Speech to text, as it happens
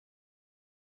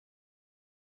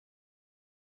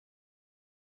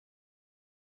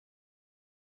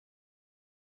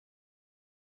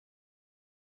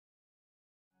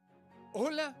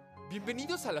Hola,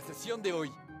 bienvenidos a la sesión de hoy.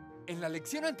 En la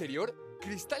lección anterior,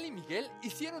 Cristal y Miguel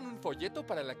hicieron un folleto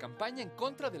para la campaña en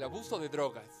contra del abuso de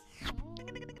drogas.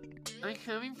 I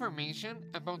have information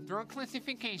about drug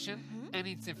classification and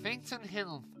its effects on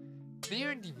health. They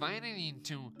are divided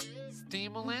into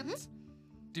stimulants,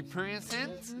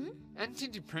 depressants,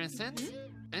 antidepressants,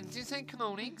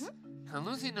 antipsychotics,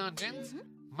 hallucinogens,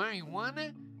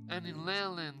 marijuana, and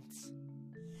inhalants.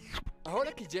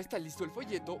 Ahora que ya está listo el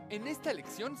folleto, en esta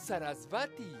lección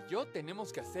Sarasvati y yo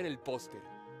tenemos que hacer el póster.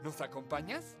 ¿Nos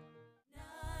acompañas?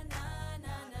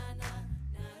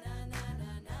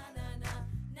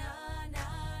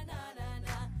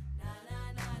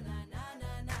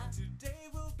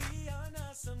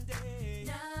 Someday,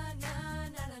 na na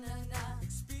na na na na.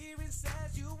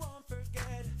 Experiences you won't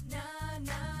forget. Na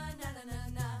na na na na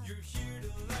na. You're here to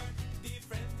learn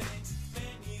different things,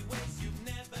 many ways you've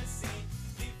never seen.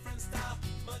 Different stuff,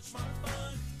 much more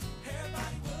fun.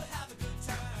 Everybody will have a good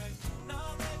time.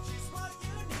 Knowledge is what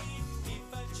you need. If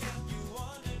a champ you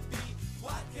wanna be,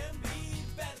 what can be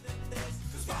better than this?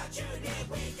 'Cause what you need,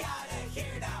 we got it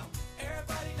here now.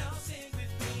 Everybody now sing with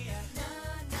me.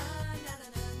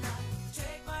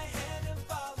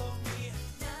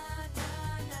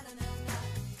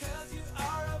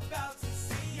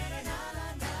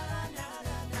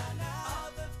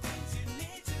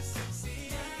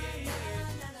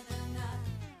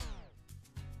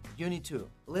 Unit 2,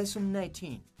 Lesson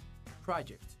 19,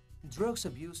 Project, Drugs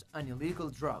Abuse and Illegal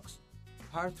Drugs,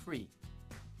 Part 3.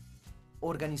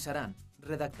 Organizarán,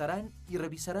 redactarán y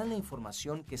revisarán la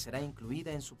información que será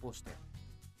incluida en su póster.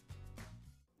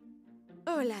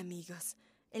 Hola amigos,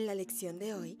 en la lección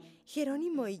de hoy,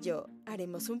 Jerónimo y yo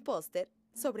haremos un póster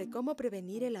sobre cómo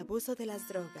prevenir el abuso de las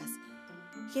drogas.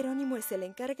 Jerónimo es el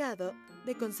encargado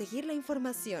de conseguir la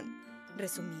información,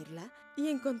 resumirla y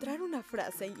encontrar una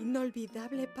frase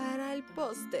inolvidable para el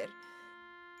póster.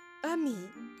 A mí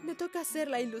me toca hacer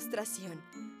la ilustración,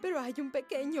 pero hay un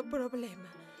pequeño problema.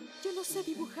 Yo no sé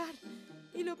dibujar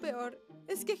y lo peor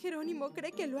es que Jerónimo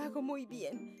cree que lo hago muy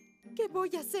bien. ¿Qué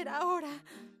voy a hacer ahora?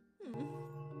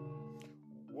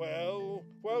 Well,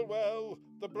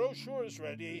 the brochure is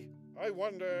ready. I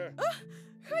wonder...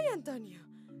 Hi, Antonio.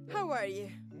 How are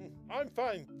you? I'm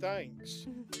fine, thanks.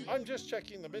 I'm just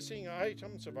checking the missing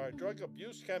items of our drug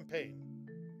abuse campaign.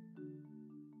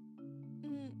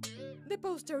 The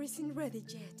poster isn't ready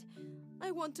yet.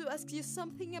 I want to ask you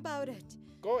something about it.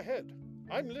 Go ahead.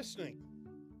 I'm listening.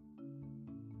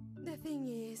 The thing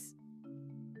is,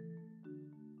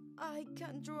 I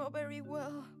can't draw very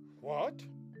well. What?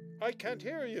 I can't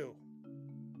hear you.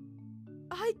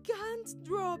 I can't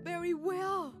draw very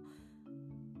well.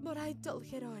 But I told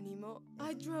Jerónimo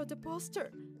I drew the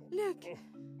poster. Look.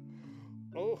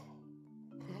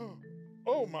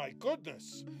 Oh my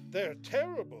goodness. They're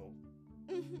terrible.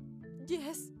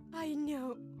 Yes, I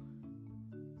know.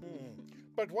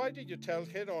 But why did you tell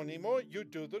Jerónimo you'd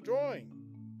do the drawing?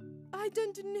 I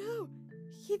don't know.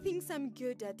 He thinks I'm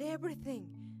good at everything.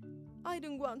 I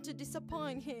don't want to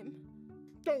disappoint him.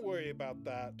 Don't worry about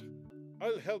that.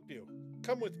 I'll help you.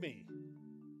 Come with me.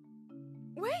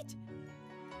 Wait!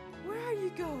 Where are you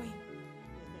going?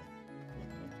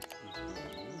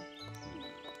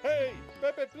 Hey,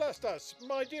 Pepe Plastas,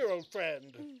 my dear old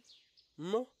friend.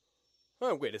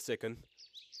 Wait a second.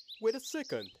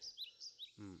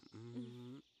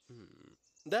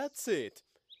 That's it.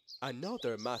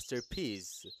 Another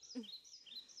masterpiece.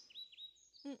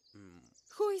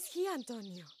 Who is he,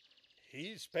 Antonio?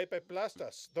 He's Pepe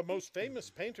Plastas, the most famous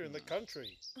painter in the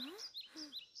country.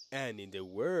 And in the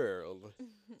world.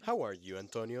 How are you,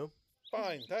 Antonio?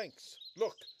 Fine, thanks.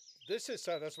 Look, this is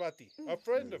Sarasvati, a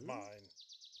friend of mine.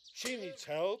 She needs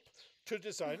help to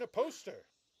design a poster.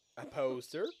 A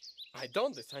poster? I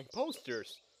don't design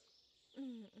posters.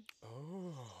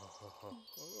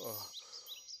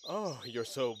 Oh, you're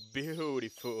so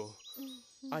beautiful.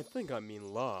 I think I'm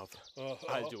in love.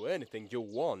 I'll do anything you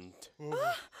want.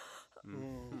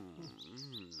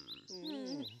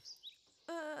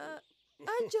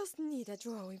 I just need a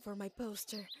drawing for my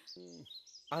poster.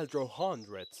 I'll draw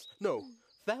hundreds, no,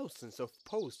 thousands of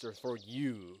posters for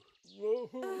you.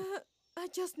 I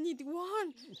just need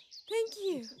one. Thank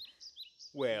you.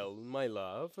 Well, my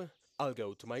love, I'll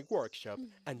go to my workshop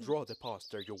and draw the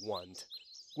poster you want.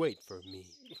 Wait for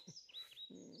me.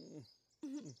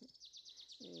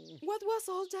 What was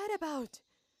all that about?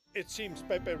 It seems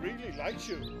Pepe really likes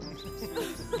you.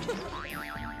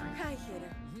 Hi, Hero.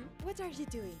 What are you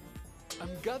doing?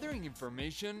 I'm gathering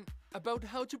information about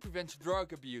how to prevent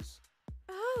drug abuse.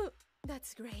 Oh,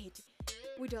 that's great.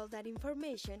 With all that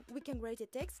information, we can write a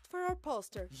text for our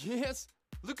poster. Yes,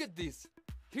 look at this.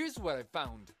 Here's what I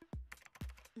found.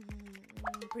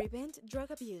 Prevent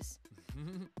drug abuse.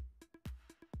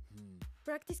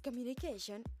 Practice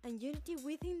communication and unity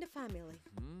within the family.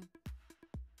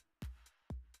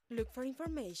 Look for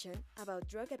information about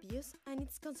drug abuse and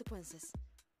its consequences.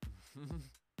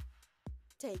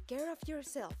 Take care of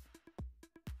yourself.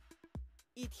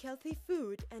 Eat healthy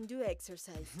food and do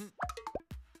exercise.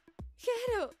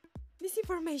 Jero, this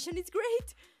information is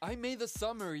great! I made a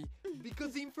summary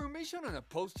because the information on a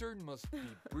poster must be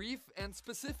brief and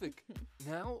specific.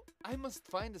 Now, I must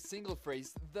find a single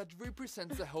phrase that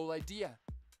represents the whole idea.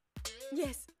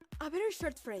 Yes, a very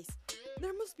short phrase.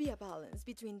 There must be a balance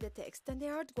between the text and the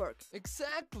artwork.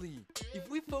 Exactly! If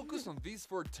we focus on these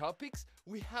 4 topics,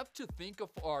 we have to think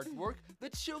of artwork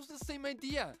that shows the same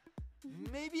idea.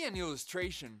 Maybe an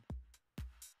illustration.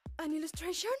 An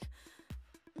illustration?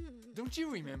 Don't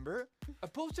you remember? A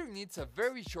poster needs a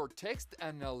very short text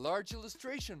and a large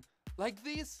illustration, like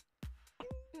this.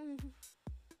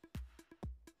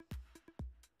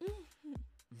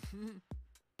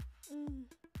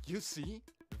 You see?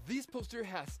 This poster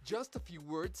has just a few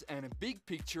words and a big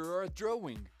picture or a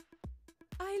drawing.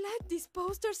 I like these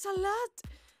posters a lot.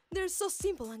 They're so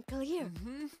simple and clear.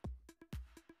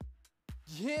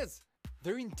 Yes,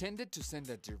 they're intended to send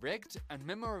a direct and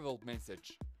memorable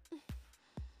message.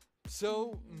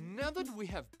 So, now that we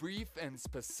have brief and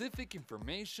specific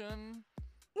information...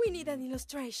 We need an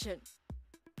illustration.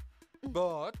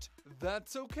 But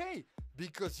that's okay,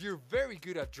 because you're very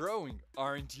good at drawing,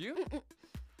 aren't you?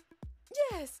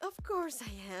 Yes, of course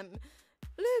I am.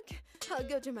 Look, I'll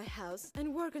go to my house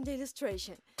and work on the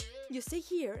illustration. You stay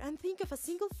here and think of a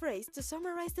single phrase to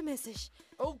summarize the message.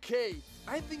 Okay,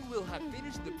 I think we'll have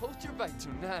finished the poster by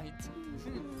tonight.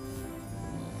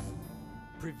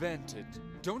 Prevent it.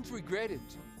 Don't regret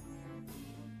it.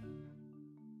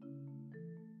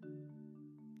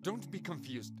 Don't be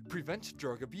confused. Prevent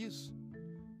drug abuse.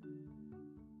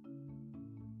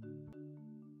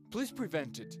 Please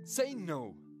prevent it. Say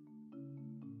no.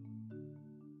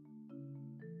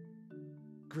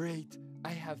 Great. I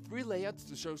have 3 layouts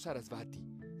to show Sarasvati.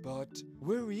 But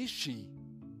where is she?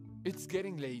 It's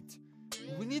getting late.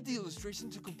 We need the illustration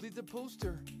to complete the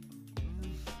poster.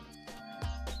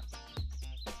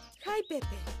 Hi,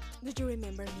 Pepe. Do you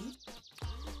remember me?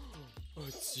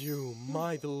 It's you,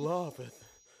 my beloved.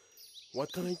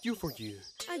 What can I do for you?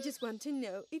 I just want to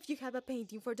know if you have a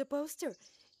painting for the poster.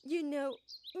 You know,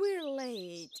 we're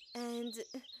late and...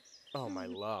 Oh, my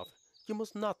love, you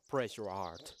must not press your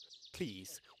art.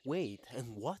 Please, wait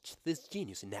and watch this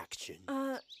genius in action.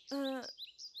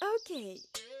 Okay,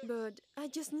 but I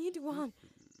just need one.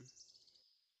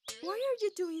 Why are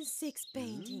you doing 6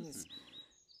 paintings?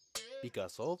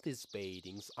 Because all these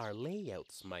paintings are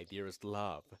layouts, my dearest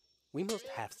love. We must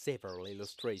have several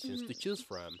illustrations to choose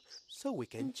from, so we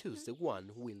can choose the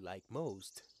one we like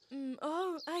most.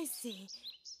 Oh, I see.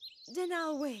 Then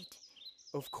I'll wait.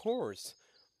 Of course.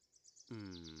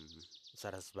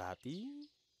 Sarasvati?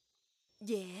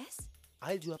 Yes?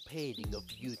 I'll do a painting of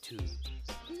you two.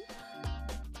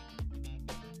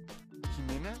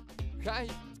 Jimena? Hi,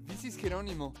 this is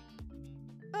Jerónimo.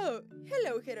 Oh,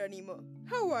 hello, Jerónimo.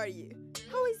 How are you?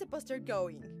 How is the poster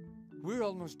going? We're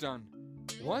almost done.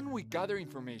 1, we gather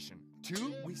information.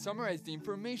 2, we summarize the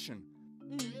information.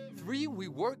 3, we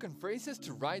work on phrases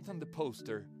to write on the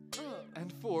poster.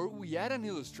 And 4, we add an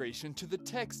illustration to the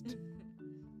text.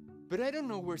 But I don't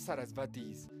know where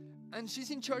Sarasvati is. And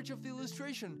she's in charge of the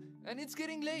illustration, and it's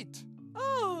getting late.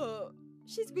 Oh,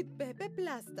 she's with Pepe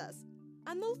Plastas,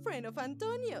 an old friend of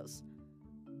Antonio's.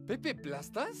 Pepe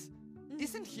Plastas?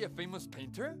 Isn't he a famous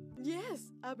painter?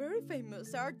 Yes, a very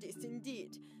famous artist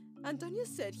indeed. Antonio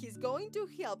said he's going to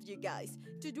help you guys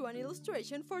to do an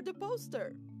illustration for the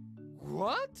poster.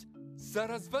 What?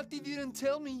 Sarasvati didn't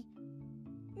tell me.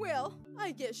 Well,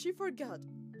 I guess she forgot.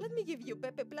 Let me give you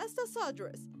Pepe Plasta's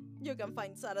address. You can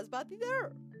find Sarasvati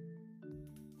there.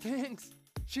 Thanks.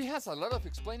 She has a lot of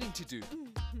explaining to do.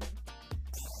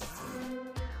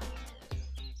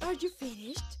 Are you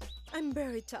finished? I'm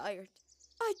very tired.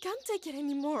 I can't take it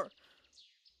anymore.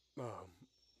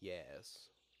 Yes.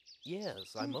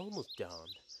 Yes, I'm almost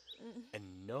done.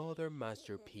 Another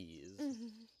masterpiece.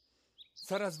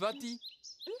 Sarasvati,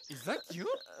 is that you?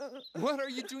 What are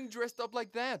you doing dressed up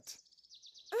like that?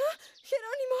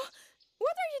 Geronimo,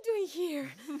 what are you doing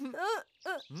here?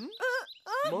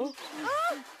 Help!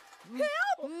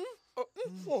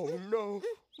 Oh no,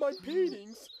 my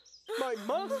paintings! My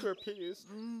masterpiece!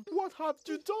 What have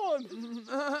you done?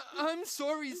 I'm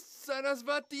sorry,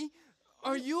 Sarasvati.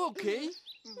 Are you okay?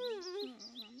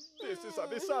 This is a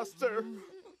disaster!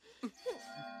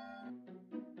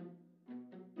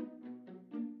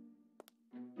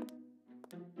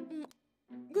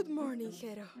 Good morning,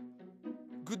 Hero.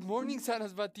 Good morning,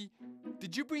 Sarasvati.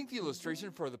 Did you bring the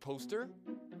illustration for the poster?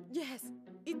 Yes,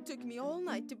 it took me all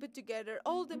night to put together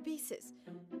all the pieces.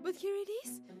 But here it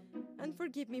is. And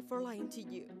forgive me for lying to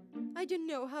you. I don't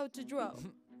know how to draw.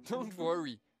 Don't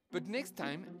worry. But next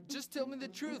time, just tell me the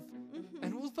truth.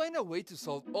 And we'll find a way to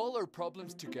solve all our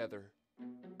problems together.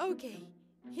 Okay,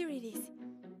 here it is.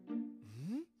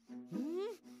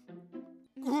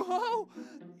 Wow!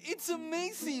 It's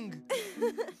amazing!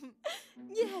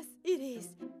 Yes, it is.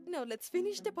 Now let's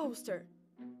finish the poster.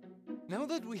 Now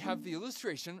that we have the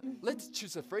illustration, let's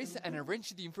choose a phrase and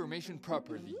arrange the information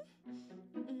properly.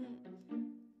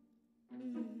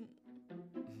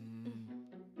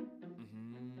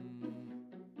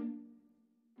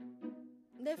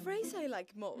 The phrase I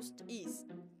like most is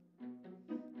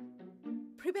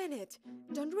prevent it,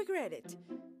 don't regret it.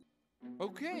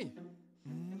 Okay.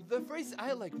 The phrase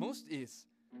I like most is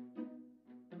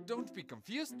don't be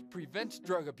confused, prevent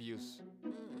drug abuse.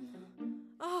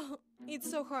 Oh, it's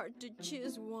so hard to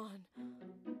choose one.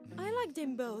 I like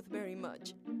them both very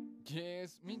much.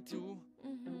 Yes, me too.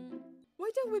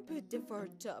 Why don't we put the 4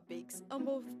 topics on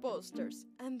both posters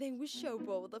and then we show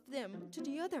both of them to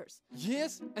the others?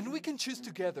 Yes, and we can choose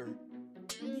together.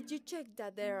 Did you check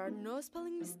that there are no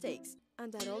spelling mistakes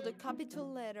and that all the capital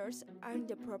letters are in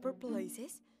the proper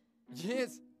places?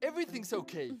 Yes, everything's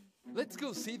okay. Let's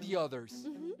go see the others.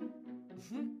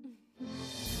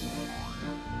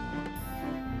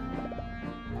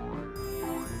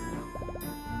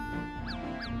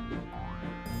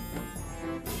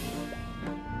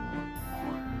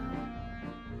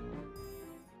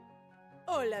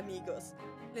 Hola amigos,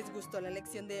 ¿les gustó la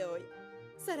lección de hoy?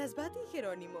 Sarasvati y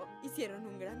Jerónimo hicieron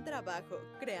un gran trabajo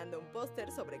creando un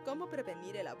póster sobre cómo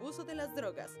prevenir el abuso de las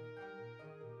drogas.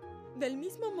 Del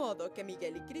mismo modo que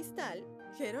Miguel y Cristal,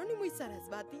 Jerónimo y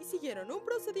Sarasvati siguieron un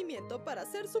procedimiento para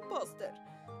hacer su póster.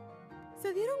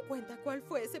 ¿Se dieron cuenta cuál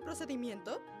fue ese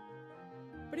procedimiento?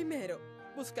 Primero,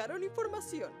 buscaron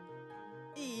información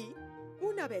y,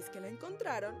 una vez que la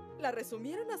encontraron, la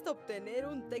resumieron hasta obtener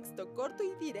un texto corto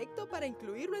y directo para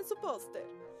incluirlo en su póster.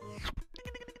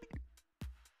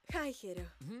 Hi, Hero.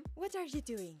 What are you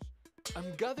doing?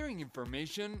 I'm gathering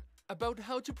information about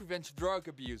how to prevent drug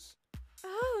abuse.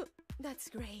 Oh, that's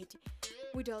great.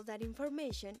 With all that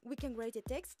information, we can write a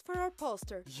text for our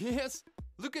poster. Yes,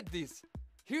 look at this.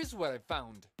 Here's what I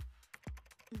found.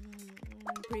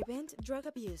 Prevent drug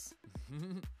abuse.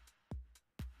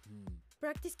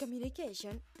 Practice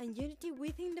communication and unity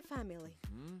within the family.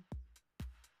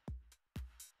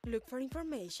 Look for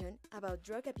information about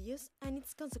drug abuse and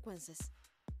its consequences.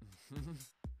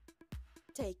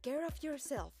 Take care of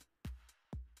yourself.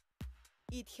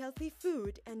 Eat healthy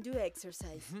food and do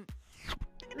exercise.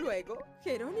 Luego,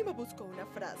 Jerónimo buscó una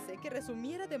frase que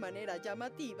resumiera de manera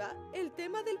llamativa el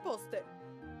tema del póster,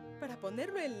 para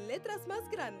ponerlo en letras más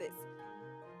grandes.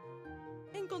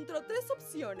 Encontró 3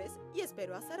 opciones y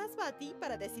esperó a Sarasvati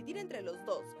para decidir entre los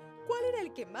dos cuál era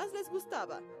el que más les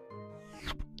gustaba.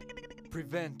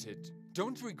 Prevent it.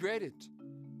 Don't regret it.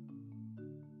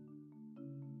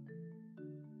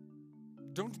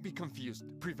 Don't be confused.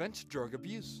 Prevent drug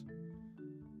abuse.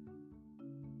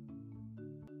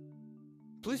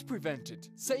 Please prevent it.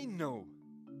 Say no.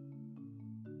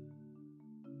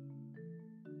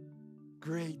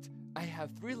 Great. I have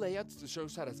 3 layouts to show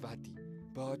Sarasvati.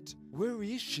 But where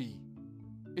is she?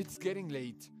 It's getting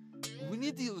late. We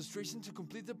need the illustration to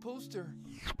complete the poster.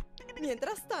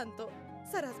 Mientras tanto,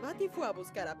 Sarasvati fue a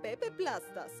buscar a Pepe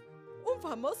Plastas, un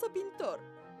famoso pintor,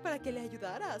 para que le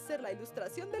ayudara a hacer la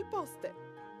ilustración del póster.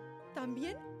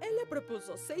 También él le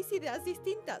propuso 6 ideas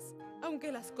distintas,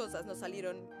 aunque las cosas no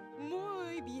salieron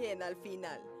muy bien al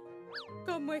final.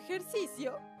 Como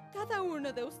ejercicio, cada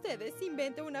uno de ustedes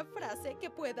invente una frase que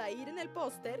pueda ir en el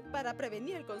póster para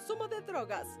prevenir el consumo de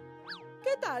drogas.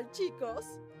 ¿Qué tal,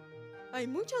 chicos? Hay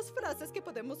muchas frases que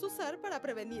podemos usar para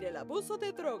prevenir el abuso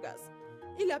de drogas.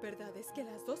 Y la verdad es que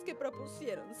las 2 que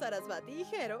propusieron Sarasvati y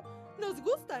Jero nos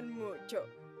gustan mucho.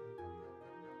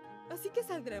 Así que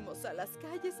saldremos a las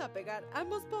calles a pegar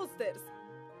ambos pósters.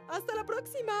 ¡Hasta la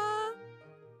próxima!